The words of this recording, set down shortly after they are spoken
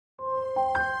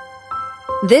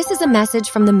This is a message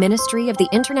from the ministry of the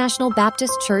International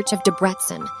Baptist Church of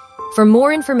Debrecen. For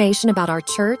more information about our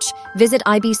church, visit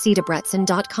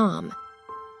ibcdebrecen.com.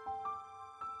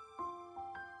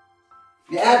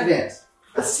 The Advent,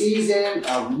 a season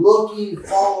of looking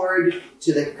forward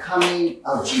to the coming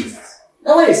of Jesus.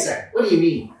 Now wait a second, what do you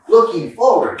mean, looking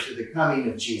forward to the coming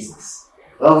of Jesus?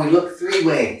 Well, we look three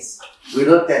ways. We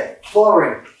looked at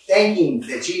forward, thanking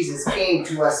that Jesus came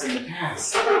to us in the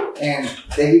past, and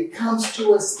that He comes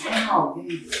to us now in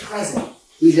the present.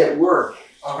 He's at work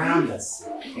around us,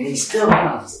 and He still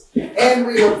comes. And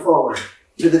we look forward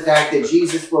to the fact that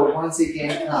Jesus will once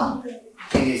again come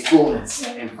in His fullness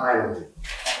and finally.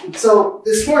 So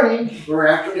this morning, or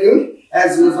afternoon,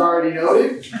 as was already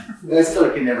noted, I still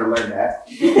can never learn that,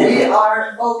 we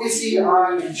are focusing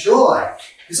on joy.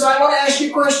 So I want to ask you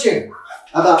a question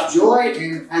about joy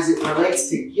and as it relates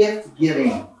to gift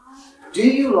giving. Do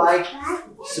you like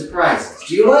surprises?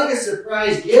 Do you like a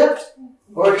surprise gift,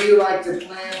 or do you like to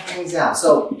plan things out?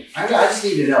 So I just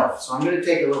need to know. So I'm going to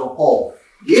take a little poll.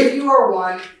 If you are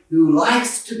one who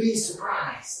likes to be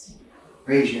surprised,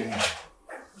 raise your hand.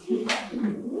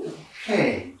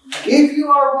 Okay. If you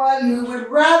are one who would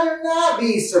rather not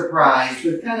be surprised,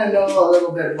 but kind of know a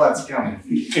little bit of what's coming.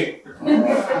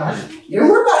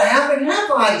 We're about half and half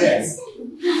on this.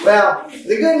 Well,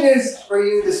 the good news for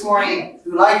you this morning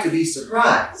who like to be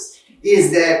surprised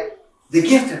is that the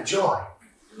gift of joy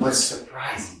was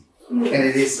surprising. And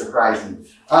it is surprising.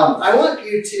 I want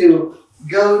you to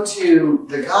go to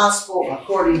the Gospel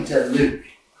according to Luke.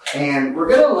 And we're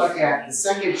going to look at the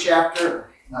second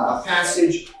chapter, a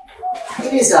passage.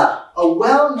 It is a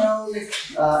well-known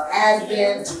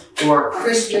Advent or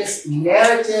Christmas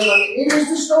narrative. It is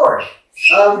the story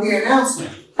of the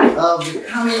announcement of the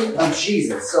coming of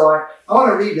Jesus. So I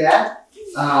want to read that.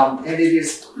 And it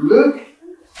is Luke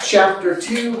chapter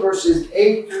 2, verses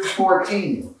 8 through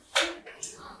 14.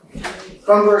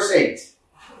 From verse 8.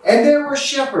 And there were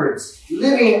shepherds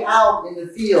living out in the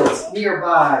fields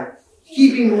nearby,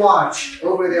 keeping watch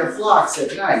over their flocks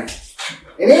at night.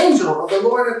 An angel of the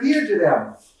Lord appeared to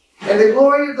them, and the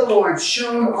glory of the Lord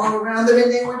shone all around them,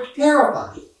 and they were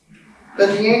terrified. But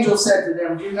the angel said to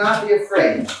them, "Do not be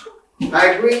afraid.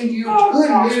 I bring you good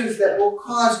news that will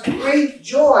cause great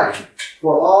joy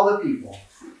for all the people.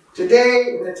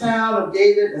 Today, in the town of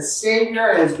David, a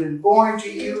Savior has been born to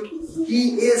you.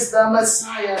 He is the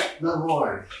Messiah, the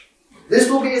Lord. This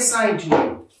will be a sign to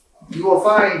you. You will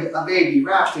find a baby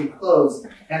wrapped in clothes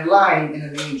and lying in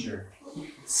a manger."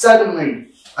 Suddenly,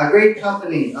 a great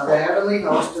company of the heavenly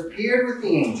host appeared with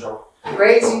the angel,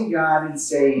 praising God and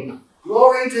saying,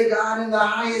 "Glory to God in the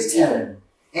highest heaven,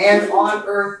 and on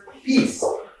earth peace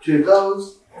to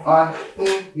those on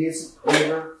whom His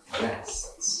favor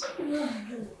rests."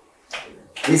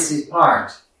 This is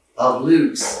part of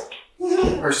Luke's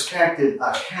perspective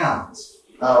account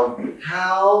of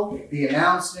how the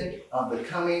announcement of the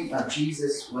coming of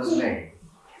Jesus was made.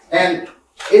 And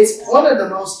it's an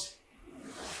announcement.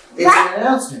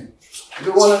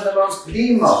 One of the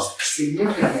most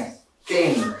significant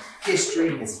thing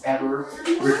history has ever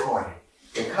recorded.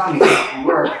 The coming, the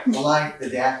work, the life, the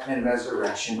death, and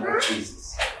resurrection of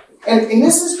Jesus. And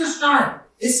this is the start.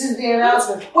 This is the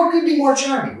announcement. What could be more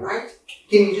charming, right?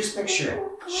 Can you just picture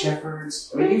it?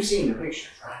 Shepherds. I mean, you've seen the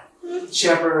pictures, right?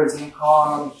 Shepherds in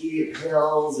calm, heated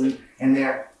hills, and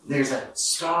there's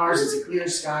stars. It's a clear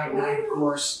sky at night, of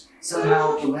course.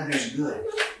 Somehow the weather's good.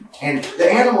 And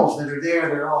the animals that are there,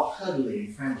 they're all cuddly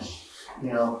and friendly.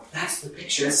 That's the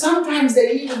picture. And sometimes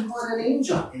they even put an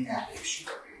angel in that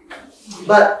picture.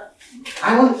 But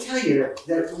I want to tell you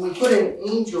that when we put an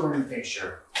angel in the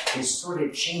picture, it sort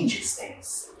of changes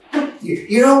things.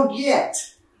 You don't get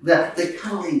the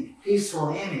cuddly, peaceful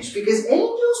image because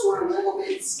angels were a little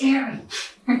bit scary.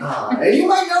 And you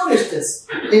might notice this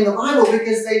in the Bible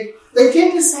because they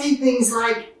tend to say things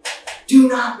like, "Do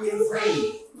not be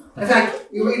afraid." In fact,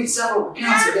 you read several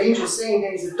accounts of angels saying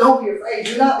things that don't be afraid,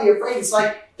 do not be afraid. It's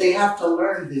like they have to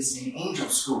learn this in angel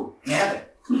school in heaven.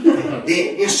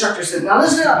 The instructor said, "Now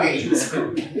listen up, angels.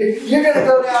 You're going to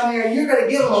go down there and you're going to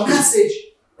give them a message,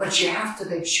 but you have to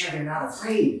make sure they're not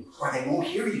afraid or they won't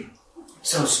hear you.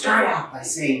 So start out by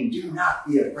saying, 'Do not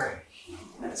be afraid.'"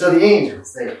 So the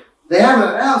angels, they have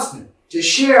an announcement to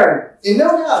share, and no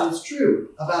doubt it's true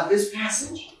about this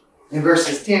passage. In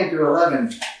verses 10 through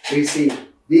 11, we see,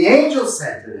 the angel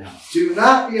said to them, "Do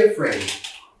not be afraid.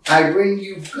 I bring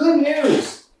you good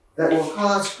news that will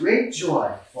cause great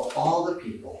joy for all the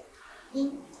people."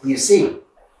 You see,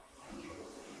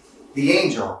 the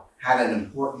angel had an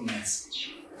important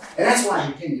message. And that's why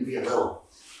I tend to be a little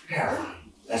paranoid,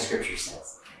 as Scripture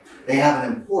says. They have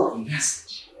an important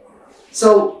message.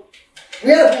 So We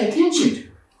have to pay attention to it.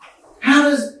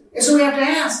 And so we have to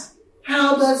ask,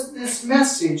 how does this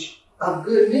message of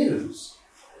good news,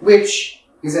 which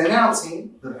is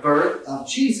announcing the birth of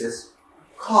Jesus,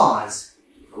 cause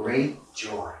great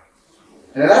joy?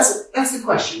 And that's the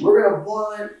question. We're going to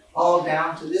boil it all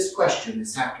down to this question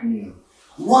this afternoon.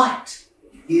 What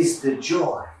is the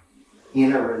joy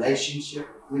in a relationship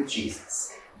with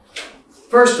Jesus?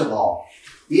 First of all,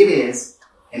 it is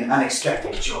an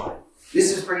unexpected joy.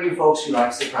 This is for you folks who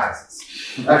like surprises.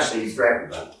 Actually, it's for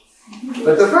everybody.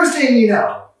 But the first thing you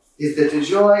know is that the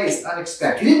joy is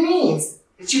unexpected. It means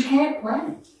that you can't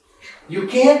plan it. You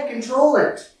can't control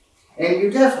it. And you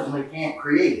definitely can't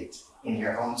create it in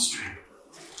your own strength.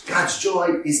 God's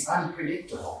joy is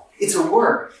unpredictable. It's a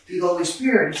work through the Holy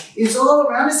Spirit. It's all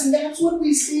around us, and that's what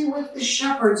we see with the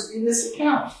shepherds in this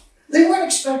account. They weren't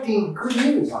expecting good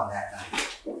news on that night.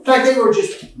 In fact, they were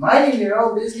just minding their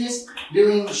own business,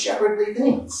 doing shepherdly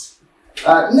things.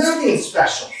 Nothing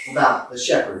special about the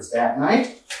shepherds that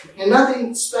night, and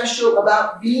nothing special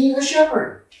about being a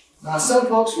shepherd. Some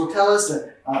folks will tell us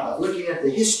that, looking at the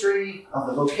history of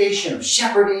the vocation of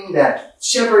shepherding, that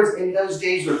shepherds in those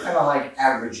days were kind of like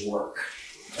average work.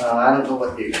 I don't know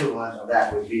what the equivalent of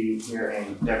that would be here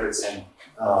in Debrecen.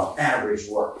 Average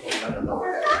work. I don't know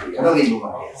what that would be. I don't even know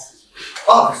what it is.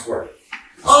 Office work.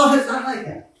 Office, I like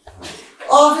that.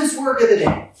 Office work of the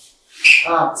day.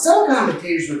 Some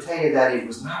commentators will tell you that it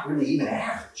was not really even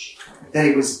average. That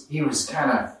he was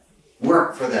kind of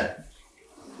work for the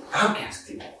outcast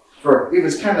people. It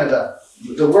was kind of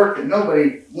the work that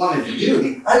nobody wanted to do,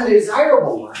 the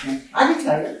undesirable work. And I can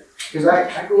tell you, because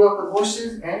I grew up with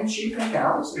horses and sheep and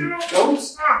cows and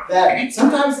goats, that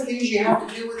sometimes the things you have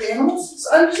to do with animals is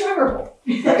undesirable.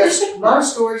 I got a lot of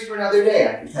stories for another day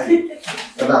I can tell you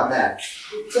about that.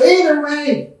 So either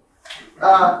way,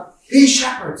 these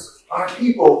shepherds are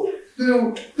people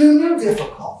who knew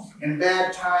difficult and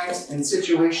bad times and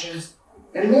situations,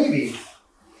 and maybe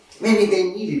they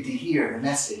needed to hear the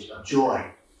message of joy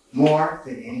more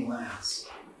than anyone else.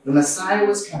 The Messiah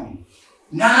was coming,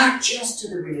 not just to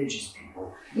the religious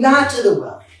people, not to the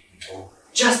wealthy people,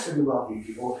 just to the wealthy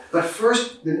people, but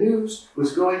first the news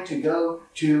was going to go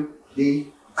to the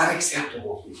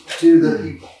unacceptable people, to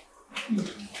the people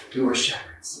who were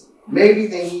shepherds. Maybe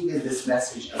they needed this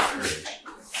message of courage.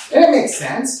 And it makes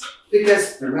sense,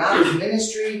 because throughout his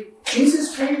ministry,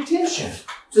 Jesus paid attention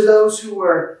to those who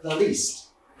were the least,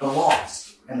 the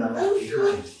lost, and the left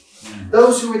behind.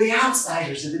 Those who were the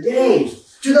outsiders of the day.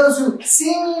 To those who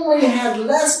seemingly had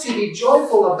less to be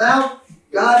joyful about,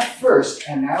 God first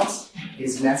announced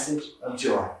his message of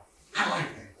joy. I like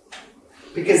that.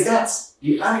 Because that's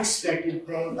the unexpected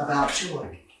thing about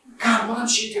joy. God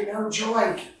wants you to know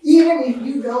joy, even if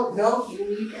you don't know you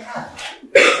need to have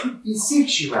it. He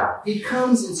seeks you out. He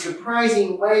comes in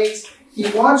surprising ways. He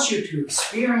wants you to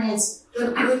experience the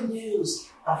good news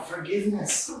of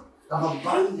forgiveness, of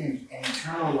abundant and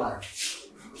eternal life.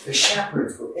 The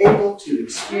shepherds were able to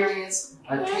experience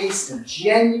a taste of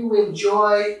genuine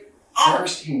joy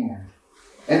firsthand.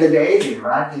 And the day they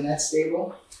arrived in that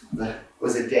stable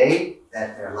was a day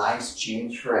that their lives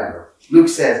changed forever. Luke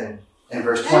says in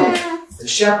verse 20, the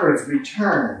shepherds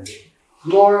returned,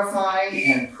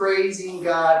 glorifying and praising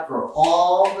God for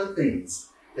all the things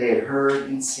they had heard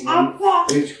and seen,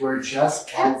 which were just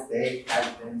as they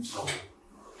had been told.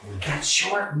 That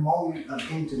short moment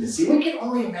of intimacy, we can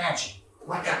only imagine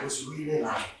what that was really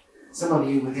like. Some of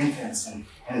you with infants and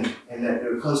that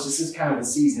they're close, this is kind of the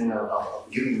season of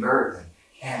giving birth.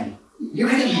 And you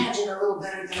can imagine a little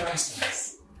better than the rest of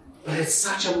us. But it's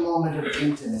such a moment of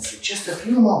intimacy, just a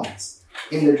few moments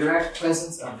in the direct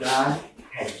presence of God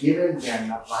had given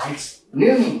their lives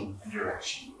new meaning and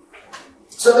direction.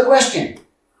 So the question,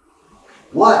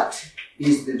 what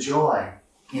is the joy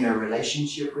in a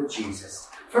relationship with Jesus?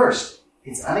 First,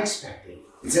 it's unexpected.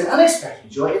 It's an unexpected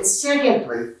joy. And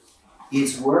secondly,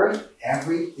 it's worth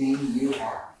everything you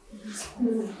have.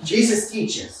 Jesus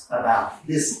teaches about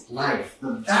this life,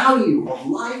 the value of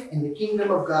life in the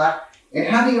kingdom of God, and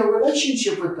having a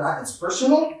relationship with God that's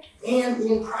personal and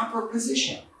in proper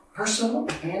position. Personal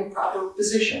and proper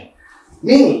position.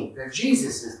 Meaning that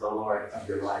Jesus is the Lord of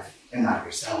your life and not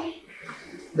yourself.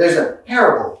 There's a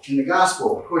parable in the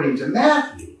gospel according to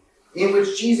Matthew in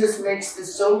which Jesus makes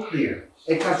this so clear.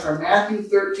 It comes from Matthew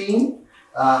 13,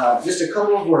 just a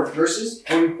couple of verses,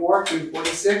 44 through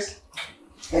 46.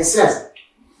 It says,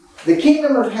 the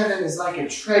kingdom of heaven is like a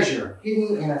treasure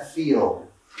hidden in a field.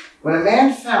 When a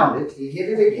man found it, he hid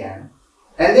it again,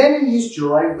 and then in his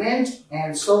joy went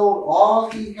and sold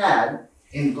all he had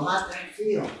and bought that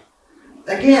field.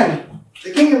 Again,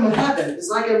 the kingdom of heaven is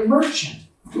like a merchant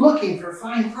looking for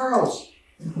fine pearls.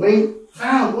 When he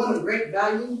found one of great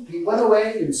value, he went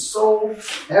away and sold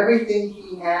everything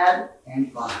he had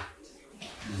and bought it.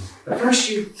 The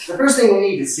first thing we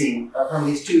need to see from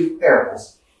these two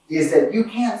parables is that you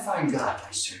can't find God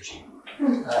by searching.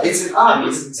 It's an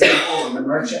obvious example of a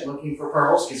merchant looking for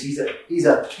pearls because he's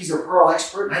a pearl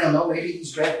expert. I don't know, maybe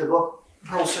he's read the book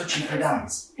Pearl Searching for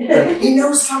Dummies. But he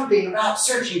knows something about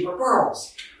searching for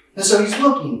pearls. And so he's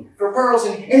looking for pearls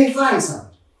and he finds some.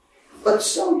 But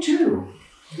so too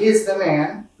is the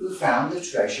man who found the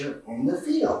treasure in the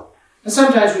field. And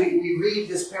sometimes we read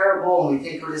this parable and we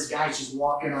think, oh, this guy's just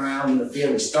walking around in the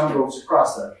field. He stumbles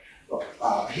across the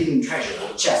hidden treasure,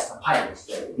 the chest, the pirates,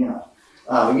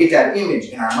 we get that image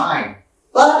in our mind.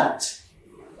 But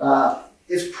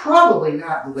it's probably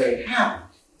not the way it happened.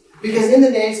 Because in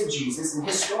the days of Jesus, and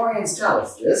historians tell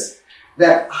us this,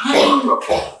 that hiding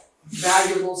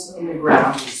valuables in the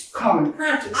ground was common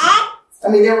practice. I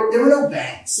mean, there were no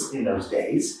banks in those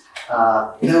days.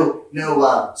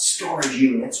 No storage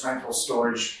units, rental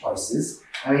storage places.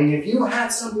 I mean, if you had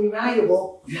something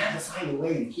valuable, you had to find a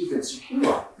way to keep it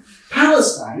secure.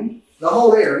 Palestine, the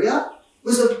whole area,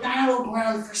 was a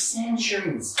battleground for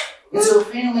centuries. And so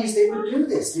families, they would do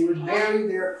this. They would bury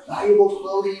their valuable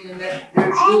clothing and their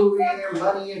jewelry and their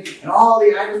money and all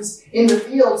the items in the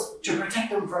fields to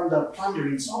protect them from the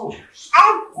plundering soldiers.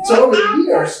 So over the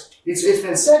years, it's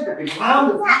been said that the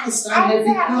ground of Palestine had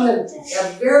become a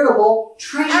veritable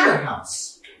treasure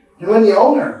house. And when the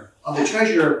owner of the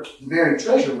buried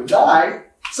treasure would die,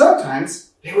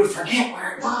 sometimes they would forget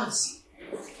where it was.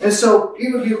 And so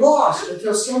it would be lost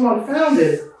until someone found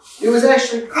it. It was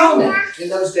actually common in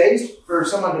those days for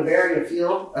someone to bury a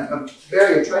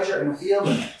treasure in a field,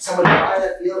 and someone to buy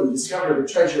that field and discover the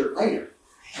treasure later.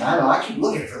 And I know I keep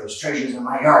looking for those treasures in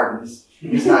my yard, but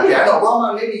it's not there. I know, well,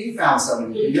 Mom, maybe you found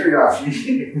something in your yard.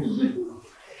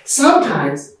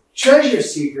 Sometimes treasure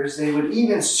seekers, they would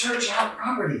even search out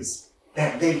properties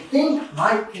that they think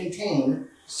might contain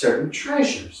certain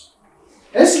treasures.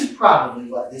 This is probably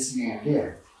what this man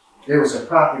did. There was a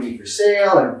property for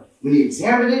sale, and when he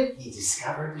examined it, he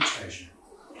discovered the treasure.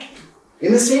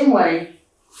 In the same way,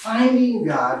 finding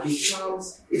God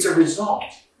it's a result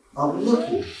of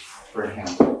looking for Him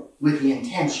with the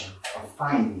intention of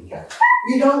finding Him.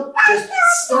 You don't just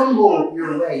stumble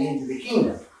your way into the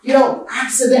kingdom. You don't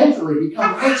accidentally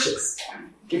become righteous.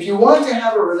 If you want to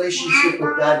have a relationship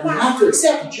with God, you have to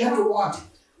accept it. You have to want it.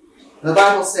 The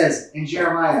Bible says in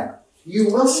Jeremiah,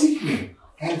 you will seek me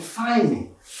and find me.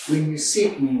 When you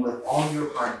seek me with all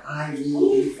your heart, I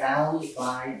will be found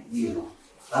by you.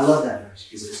 I love that verse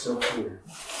because it's so clear.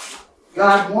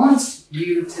 God wants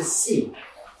you to seek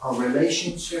a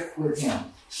relationship with Him.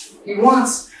 He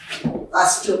wants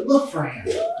us to look for Him.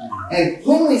 And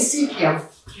when we seek Him,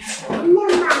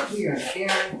 we are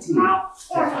guaranteed to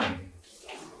find Him.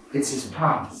 It's His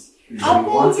promise. He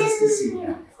wants us to seek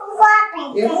Him.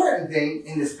 The important thing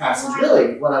in this passage,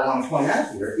 really, what I want to point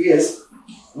out here is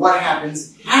what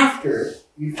happens after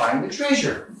you find the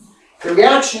treasure. The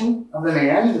reaction of the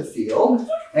man in the field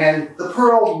and the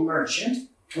pearl merchant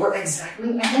were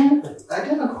exactly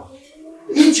identical.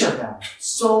 Each of them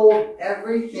sold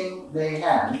everything they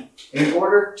had in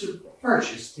order to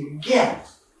get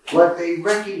what they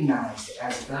recognized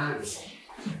as valuable.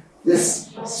 It's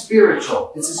a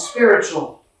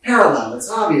spiritual parallel. It's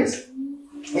obvious.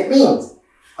 It means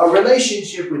a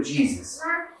relationship with Jesus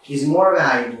is more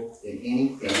valuable than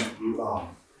anything you own.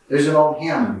 There's an old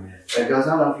hymn that goes,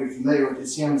 I don't know if you're familiar with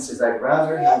this hymn. It says, I'd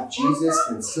rather have Jesus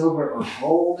than silver or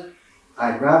gold.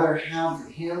 I'd rather have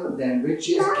Him than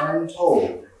riches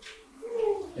untold.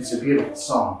 It's a beautiful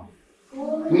song.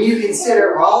 When you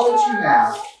consider all that you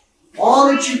have,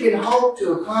 all that you can hope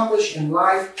to accomplish in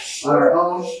life on our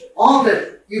own, all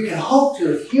that you can hope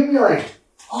to accumulate,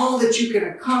 all that you can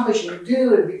accomplish and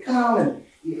do and become, and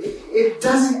it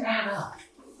doesn't add up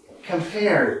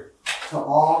compared to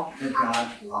all that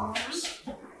God offers.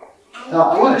 Now,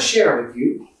 I want to share with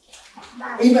you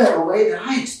even a way that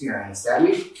I experienced that.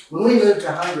 When we moved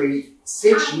to Hungary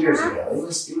 6 years ago, it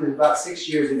was about 6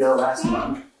 years ago last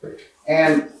month,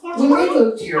 and when we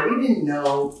moved here, we didn't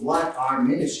know what our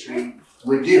ministry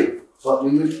would do, what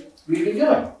we'd be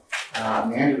doing.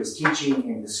 Amanda was teaching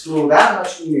in the school, that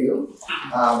much we knew,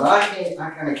 but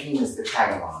I kind of came as the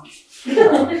tag-along.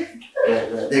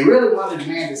 They really wanted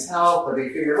Amanda's help, but they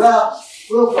figured, well,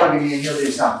 we'll plug him in, he'll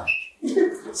do something.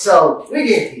 So we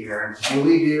get here, and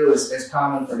we do, as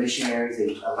common for missionaries,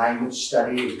 a language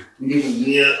study. We did a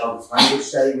year of language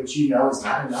study, which you know is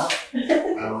not enough,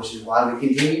 which is why we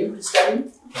continue to study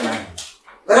language.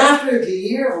 But after the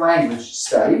year of language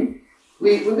study,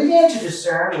 we began to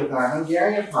discern with our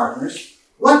Hungarian partners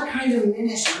what kind of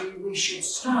ministry we we should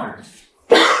start.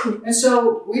 And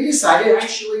so we decided,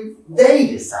 actually, they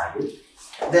decided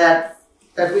that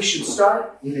we should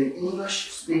start with an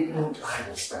English-speaking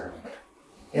Bible study.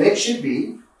 And it should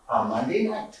be on Monday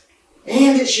night.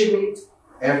 And it should meet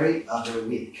every other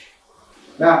week.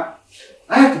 Now,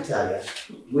 I have to tell you,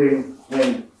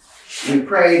 when we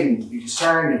prayed and we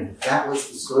discerned and that was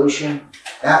the solution,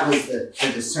 that was the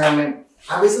discernment,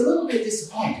 I was a little bit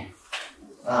disappointed.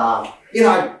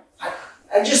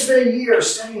 I'd just spent a year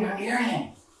studying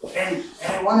Hungarian, and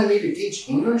they wanted me to teach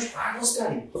English Bible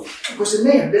study. Of course, it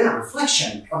may have been a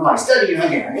reflection of my study in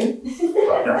Hungarian,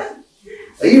 but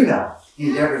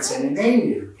in Debrecen, and they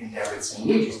knew in Debrecen,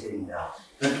 we just didn't know,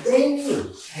 but they knew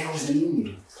there was a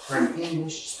need for an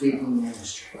English-speaking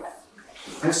ministry.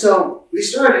 And so we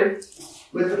started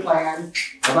with the plan,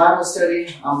 a Bible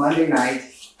study on Monday night,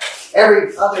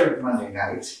 every other Monday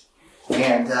night.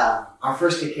 And our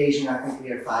first occasion, I think we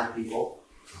had 5 people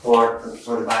for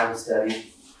the Bible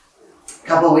study. A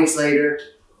couple of weeks later,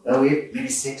 we had maybe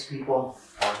 6 people.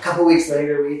 A couple of weeks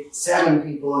later, we had 7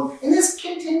 people. And this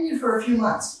continued for a few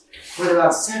months with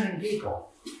about 7 people.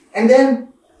 And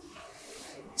then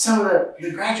some of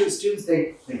the graduate students,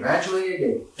 they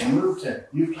graduated, they moved to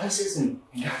new places and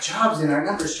got jobs, and our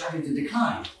numbers started to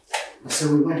decline. And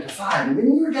so we went to 5, and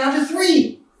then we were down to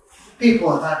 3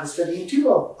 people in Bible study, and 2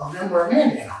 of them were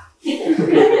Amanda and I.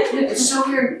 And so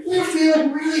we were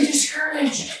feeling really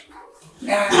discouraged. And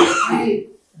I prayed.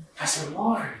 I said,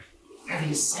 Lord, have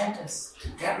you sent us to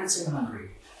Debrecen,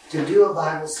 Hungary to do a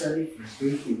Bible study for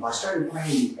 3 people? I started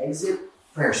praying the exit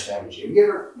prayer strategy. Have you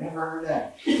ever heard of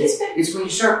that? It's when you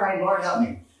start praying, Lord, help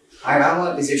me.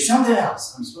 Is there something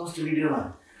else I'm supposed to be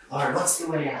doing? Lord, what's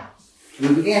the way out? And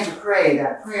we began to pray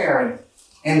that prayer,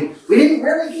 and we didn't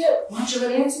really get much of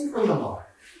an answer from the Lord,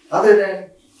 other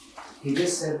than He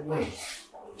just said, wait,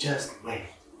 just wait.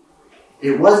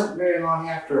 It wasn't very long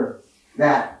after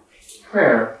that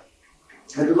prayer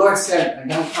that the Lord sent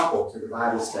a young couple to the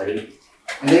Bible study,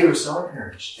 and they were so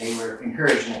encouraged. They were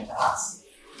encouragement to us.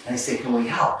 And they said, can we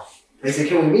help? They said,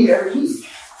 can we meet every week?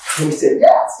 And we said,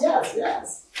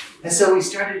 yes. And so we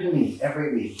started to meet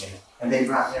every week, and they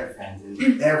brought their friends,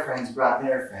 and their friends brought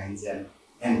their friends,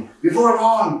 and before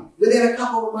long, within a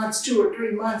couple of months, 2 or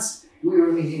 3 months, we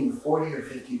were meeting with 40 or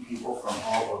 50 people from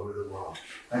all over the world.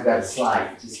 I've got a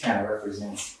slide that just kind of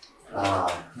represents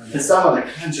some of the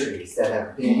countries that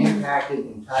have been impacted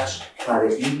and touched by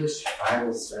the English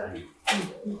Bible study.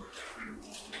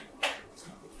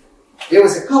 It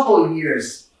was a couple of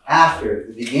years after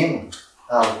the beginning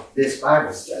of this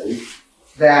Bible study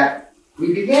that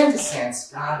we began to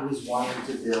sense God was wanting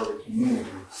to build a community.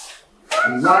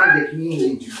 We wanted the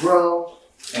community to grow,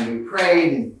 and we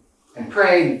prayed and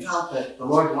prayed and felt that the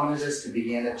Lord wanted us to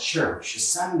begin a church, a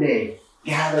Sunday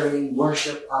gathering,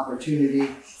 worship opportunity.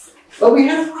 But we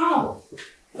had a problem.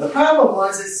 The problem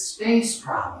was a space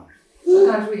problem.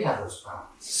 Sometimes we have those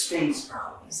problems, space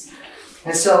problems.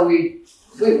 And so we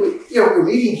were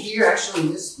meeting here, actually,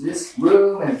 in this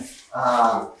room, and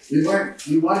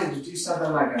we wanted to do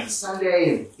something like on Sunday,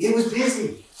 and it was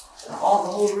busy. The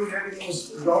whole room,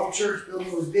 the whole church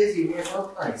building was busy. We had no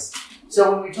place.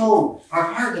 So when we told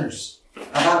our partners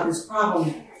about this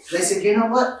problem, they said, you know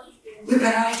what? We've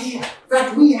got an idea. In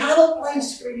fact, we have a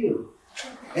place for you.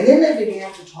 And then they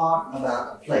began to talk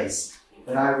about a place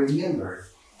that I remember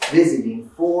visiting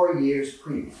 4 years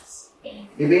previous.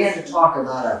 They began to talk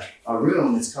about a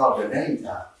room that's called the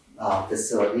Veneta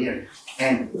facility.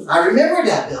 And I remember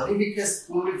that building because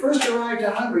when we first arrived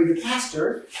in Hungary, the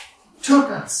pastor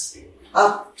took us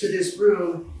up to this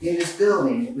room in this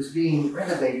building. It was being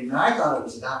renovated, and I thought it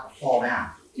was about to fall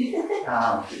down.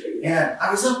 And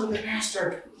I was up with the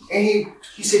pastor, and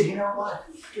he said, you know what?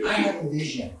 I have a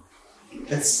vision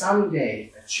that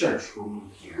someday a church will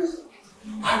move here.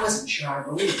 I wasn't sure I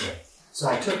believed it. So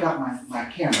I took out my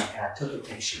camera and I took a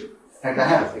picture. In fact, I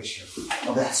have a picture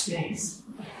of that space.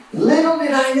 Little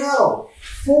did I know,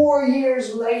 4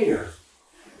 years later,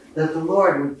 that the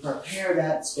Lord would prepare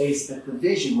that space, that the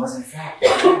vision was in fact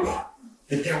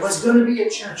that there was going to be a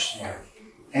church there.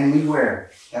 And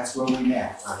that's where we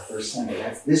met our first Sunday.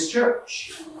 That's this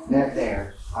church met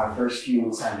there our first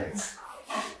few Sundays.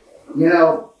 You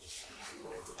know,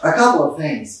 a couple of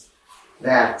things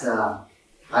that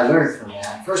I learned from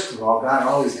that. First of all, God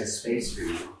always has space for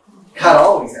you. God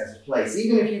always has a place.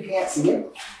 Even if you can't see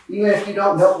it, even if you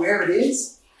don't know where it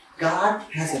is, God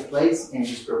has a place and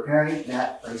He's preparing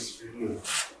that place for you.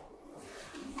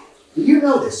 You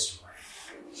know this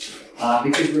story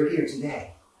because we're here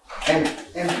today. And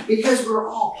because we're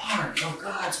all part of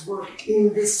God's work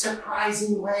in this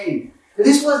surprising way.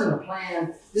 This wasn't a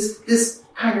plan. This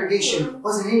congregation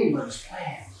wasn't anybody's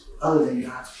plan. other than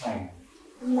God's plan.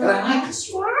 And I like this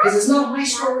story because it's not my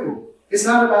story. It's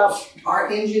not about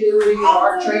our ingenuity or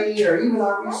our training or even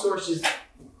our resources.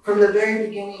 From the very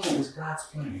beginning, it was God's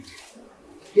plan.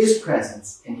 His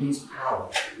presence and His power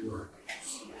to work.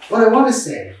 What I want to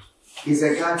say is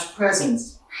that God's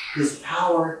presence, His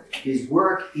power, His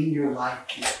work in your life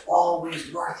is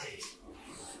always worth it.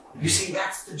 You see,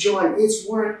 that's the joy. It's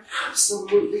worth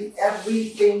absolutely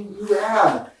everything you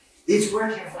have. It's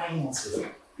worth your finances.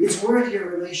 It's worth your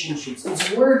relationships.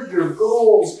 It's worth your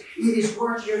goals. It is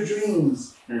worth your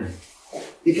dreams.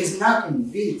 Because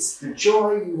nothing beats the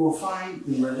joy you will find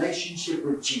in relationship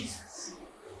with Jesus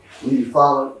when you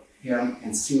follow Him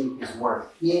and see His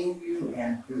work in you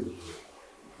and through you.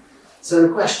 So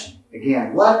the question,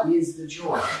 again, what is the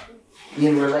joy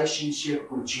in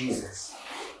relationship with Jesus?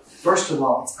 First of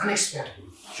all, it's unexpected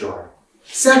joy.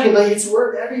 Secondly, it's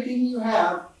worth everything you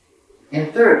have.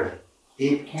 And thirdly,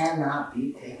 it cannot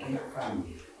be taken from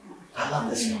you. I love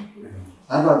this one.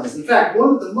 I love this. In fact, one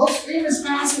of the most famous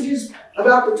passages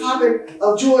about the topic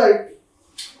of joy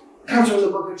comes from the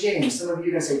book of James. Some of you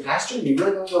are going to say, Pastor, you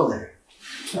really going to go there?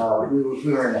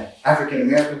 We were in an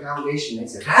African-American congregation. They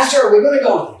said, Pastor, are we going to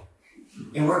go there?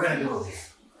 And we're going to go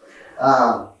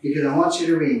there. Because I want you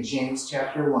to read James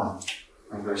chapter 1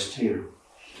 and verse 2.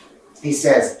 He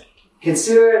says,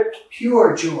 consider it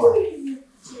pure joy,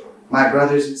 my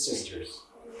brothers and sisters,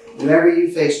 whenever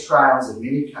you face trials of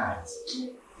many kinds,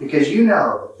 because you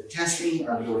know that the testing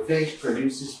of your faith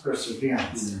produces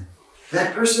perseverance.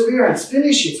 Let perseverance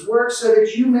finish its work so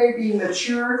that you may be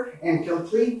mature and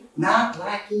complete, not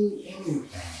lacking anything.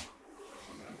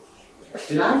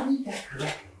 Did I read that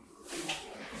correctly?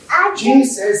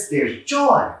 James says there's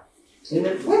joy. And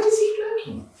what is he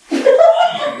drinking?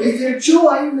 Is there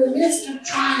joy in the midst of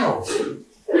trials?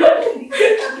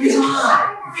 It's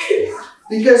odd.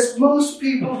 Because most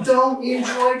people don't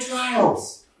enjoy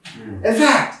trials. In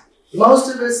fact,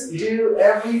 most of us do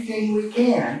everything we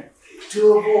can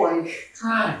to avoid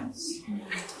trials.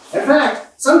 In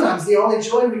fact, sometimes the only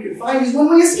joy we can find is when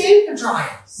we escape the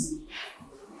trials.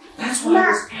 That's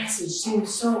why this passage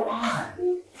seems so odd.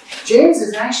 James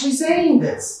is actually saying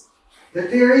this, that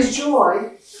there is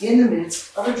joy in the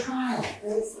midst of a trial.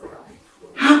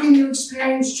 How can you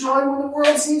experience joy when the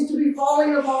world seems to be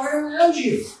falling apart around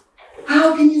you?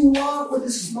 How can you walk with a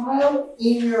smile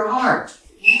in your heart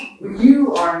when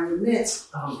you are in the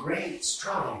midst of a great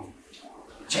struggle?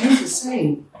 James is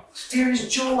saying there is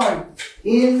joy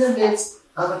in the midst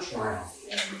of a trial.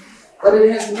 But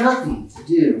it has nothing to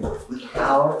do with the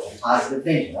power of positive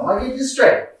thinking. I want to get this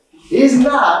straight. It is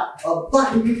not a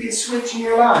button you can switch in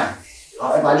your mind. If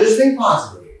I just think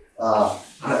positively,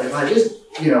 if I just,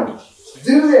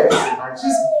 do this, if I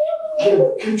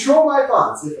just control my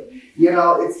thoughts, it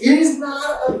is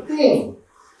not a thing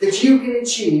that you can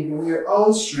achieve in your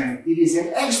own strength. It is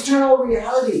an external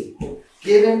reality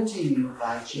given to you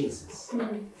by Jesus.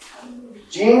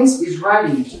 James is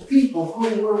writing to people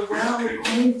who were well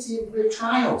acquainted with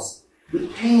trials,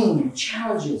 with pain and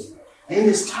challenges. In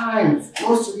this time,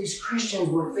 most of these Christians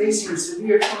were facing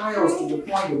severe trials to the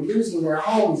point of losing their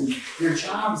homes and their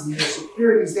jobs and their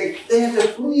securities. They had to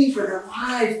flee for their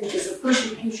lives because of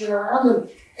persecution around them.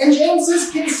 And James is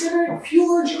considered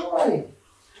pure joy.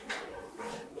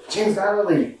 James not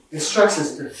only instructs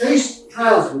us to face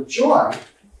trials with joy,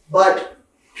 but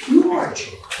pure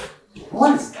joy.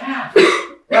 What is that?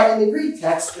 Well, in the Greek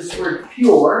text, this word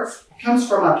pure comes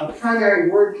from a primary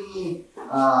word meaning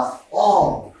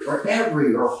all, or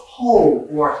every, or whole,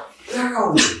 or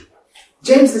thoroughly.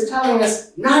 James is telling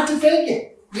us not to fake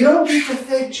it. You don't get to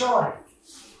fake joy.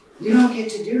 You don't get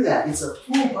to do that. It's a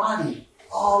full body,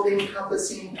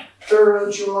 all-encompassing,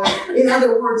 thorough joy. In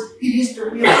other words, it is the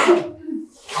real,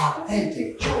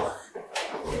 authentic joy.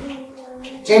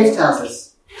 James tells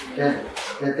us that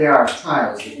there are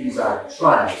trials, that these are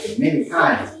trials of many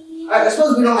kinds. I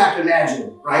suppose we don't have to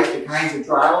imagine, right, the kinds of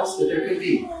trials that there could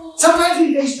be. Sometimes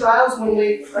we face trials when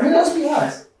let's be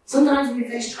honest, sometimes we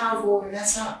face trials when we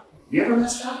mess up. You ever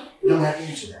messed up? You don't have to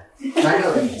answer that. I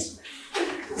know the answer.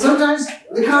 Sometimes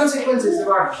the consequences of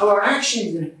our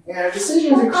actions and our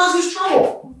decisions, it causes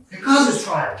trouble. It causes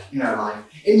trials in our life.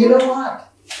 And you know what?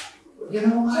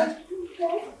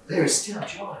 There is still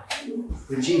joy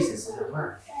when Jesus is at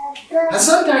work. Now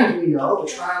sometimes we know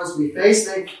the trials we face,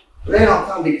 they don't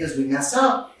come because we mess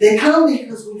up. They come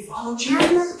because we follow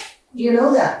Jesus. Do you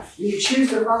know that? When you choose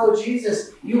to follow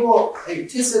Jesus, you will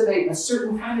anticipate a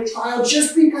certain kind of trial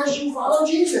just because you follow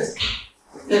Jesus.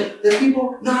 The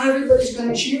people, not everybody's going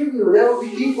to cheer you. There will be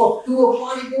people who will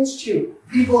plot against you.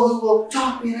 People who will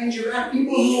talk behind your back.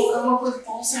 People who will come up with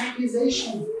false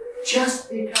accusations. just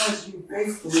because you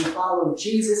faithfully follow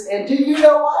Jesus. And do you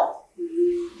know what?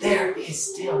 There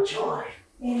is still joy.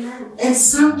 Amen. And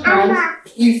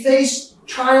sometimes we face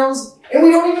trials and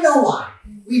we don't even know why.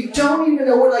 We don't even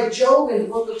know. We're like Job in the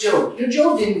book of Job.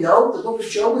 Job didn't know the book of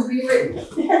Job was being written.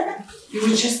 It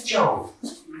was just Job.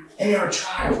 And there are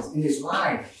trials in his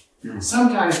life.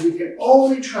 Sometimes we can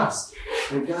only trust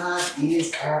that God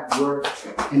is at work.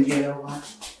 And you know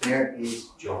what? There is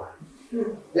joy.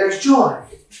 There's joy.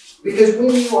 Because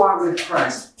when you are with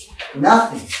Christ,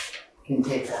 nothing can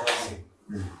take that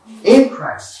away. In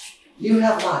Christ, you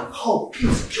have life, hope,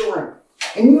 peace, joy.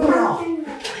 And you know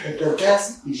that the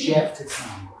best is yet to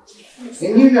come.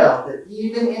 And you know that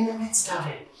even in the midst of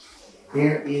it,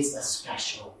 there is a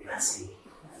special blessing.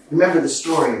 Remember the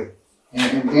story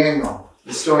in Daniel,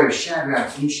 the story of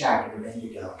Shadrach, Meshach, and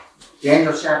Abednego.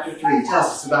 Daniel chapter 3 tells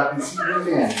us about these Hebrew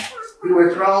men who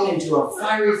were thrown into a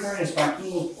fiery furnace by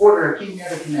order of King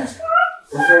Nebuchadnezzar.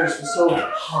 The furnace was so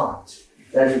hot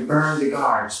that it burned the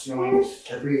guards, throwing the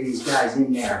three of these guys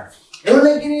in there. And when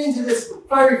they get into this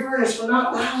fiery furnace for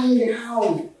not bowing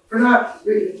down, for not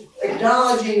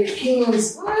acknowledging the king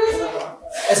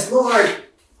as Lord,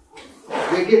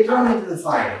 they get thrown into the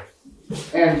fire.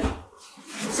 And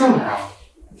somehow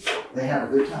they have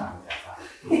a good time with that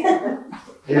fire.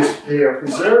 They are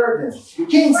preserved. And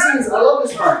the king sees, I love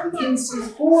this part, the king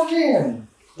sees 4 men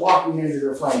walking into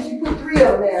the flames. He put 3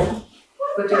 of them in,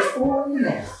 but there's 4 in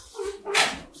there.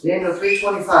 Daniel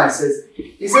 3:25 says,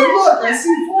 he said, look, I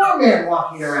see 4 men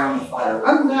walking around the fire,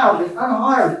 unbound and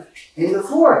unharmed. And the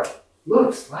 4th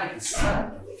looks like the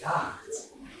son of the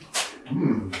gods.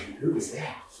 Who is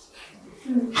that?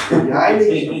 Behind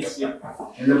in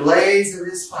the blaze of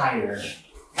this fire,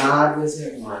 God was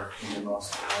at work in the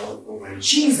most powerful way.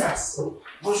 Jesus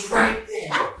was right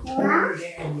there. Over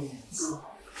there in the midst.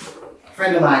 A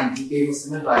friend of mine, he gave me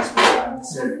some advice one time. He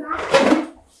said,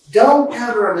 don't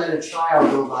ever let a trial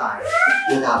go by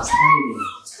without training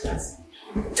its blessing.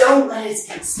 Don't let it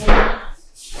get so.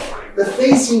 The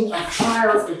facing of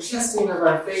trials, the testing of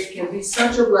our faith can be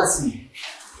such a blessing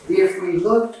if we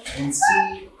look and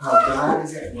see how God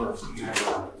is at work in our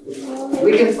life.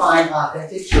 We can find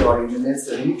authentic joy in the midst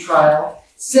of any trial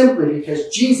simply because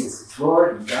Jesus is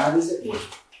Lord and God is at work,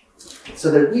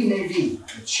 so that we may be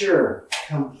mature,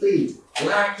 complete,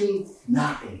 lacking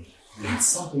nothing. That's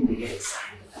something to get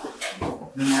excited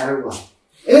about, no matter what.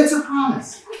 And it's a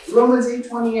promise. Romans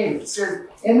 8:28 says,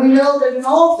 and we know that in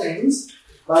all things,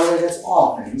 by the way, that's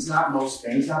all things, not most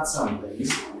things, not some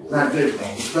things, not good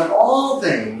things, but all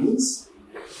things,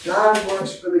 God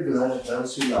works for the good of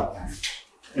those who love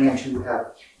Him and who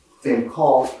have been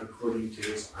called according to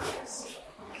His purpose.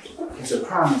 It's a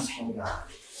promise from God.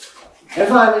 And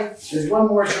finally, there's one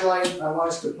more joy I want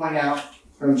us to point out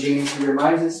from James. He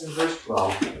reminds us in verse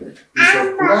 12. He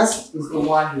says, blessed is the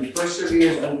one who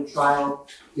perseveres under trial,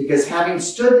 because having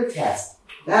stood the test,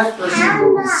 that person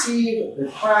will receive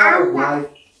the crown of life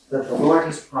that the Lord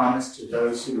has promised to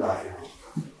those who love Him.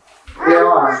 There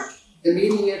are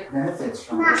immediate benefits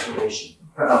from perseverance.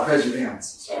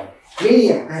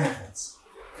 Immediate benefits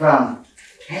from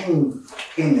hanging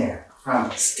in there,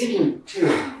 from sticking to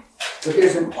it. But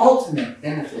there's an ultimate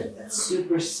benefit that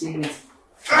supersedes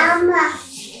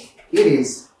perseverance. It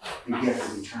is the gift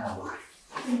of eternal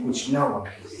life, which no one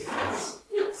can give us.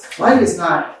 Life is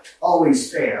not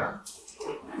always fair,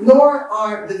 nor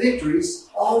are the victories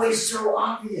always so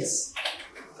obvious.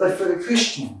 But for the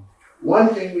Christian, one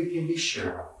thing we can be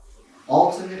sure of: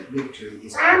 ultimate victory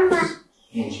is ours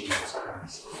in Jesus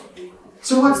Christ.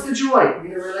 So what's the joy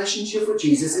in a relationship with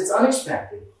Jesus? It's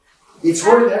unexpected. It's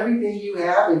worth everything you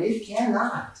have, and it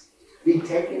cannot be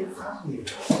taken from you.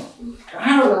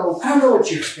 I don't know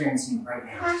what you're experiencing right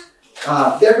now.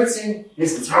 Debrecen,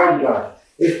 it's hard dark.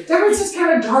 Debrecen's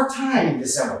kind of dark time in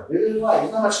December. There's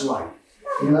not much light.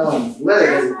 And the weather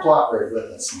doesn't cooperate with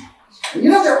us. And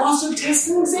there are also tests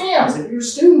and exams. If you're a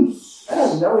student, I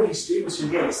don't know any students who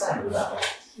get excited about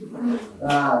that.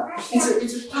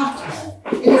 It's a tough time.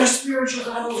 And there are spiritual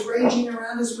battles raging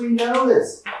around us. We know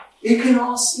this. It can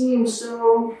all seem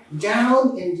so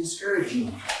down and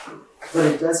discouraging. But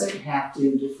it doesn't have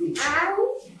to defeat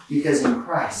you. Because in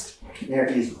Christ, there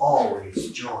is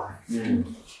always joy.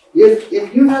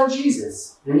 If you know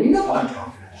Jesus, then you know what I'm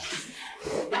talking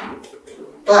about.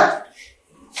 But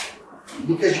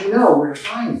because you know where to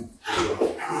find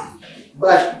joy.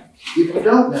 But if you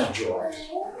don't know joy,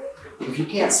 if you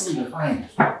can't seem to find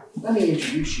it, let me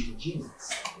introduce you to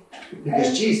Jesus.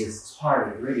 Because Jesus is part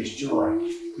of the greatest joy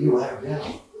you will ever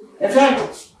know. In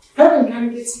fact, heaven kind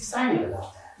of gets excited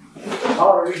about that. I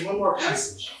want to read one more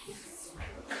passage.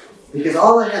 Because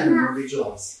all of heaven will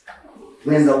rejoice.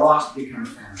 when the lost become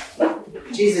found.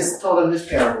 Jesus told him this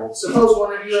parable. Suppose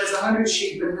one of you has 100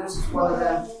 sheep and loses one of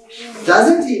them.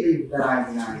 Doesn't he leave the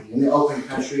 99 in the open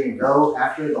country and go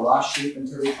after the lost sheep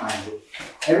until he finds it?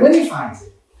 And when he finds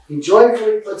it, he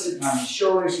joyfully puts it on his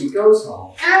shoulders. He goes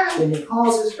home. Then he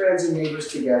calls his friends and neighbors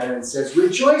together and says,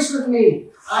 "Rejoice with me.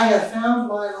 I have found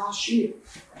my lost sheep."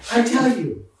 I tell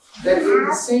you that in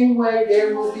the same way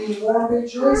there will be more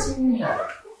rejoicing in heaven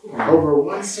over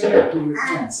one sinner who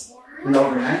repents than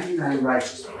over 99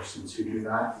 righteous persons who do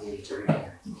not need to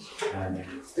repent.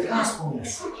 The gospel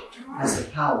message has the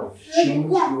power to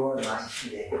change your life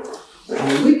today.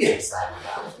 And we get excited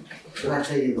about it, but I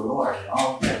tell you, the Lord in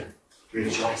all heaven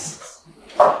rejoices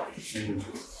in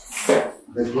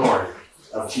the glory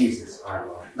of Jesus our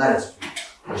Lord. Let us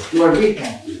pray. Lord, we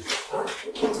thank you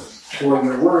for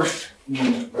your work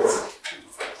in this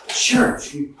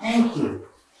church. We thank you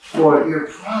for your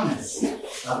promise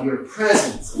of your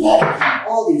presence and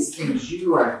all these things.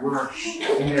 You are at work,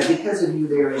 and that because of you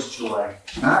there is joy.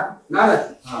 Not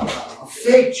a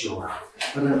fake joy,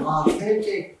 but an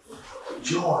authentic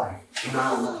joy in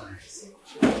our lives.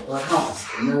 Lord, help us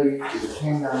to know you, to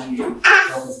depend on you.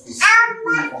 Help us to seek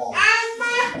you all.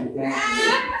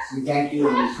 We thank you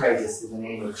and we pray this in the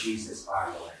name of Jesus our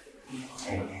Lord.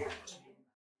 Amen.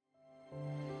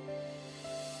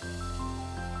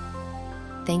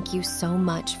 Thank you so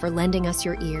much for lending us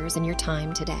your ears and your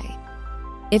time today.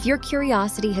 If your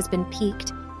curiosity has been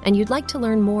piqued and you'd like to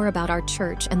learn more about our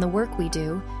church and the work we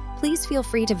do, please feel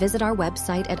free to visit our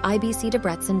website at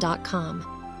ibcdebrecen.com.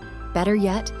 Better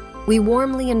yet, we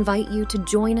warmly invite you to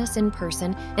join us in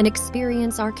person and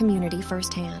experience our community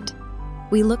firsthand.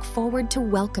 We look forward to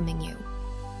welcoming you.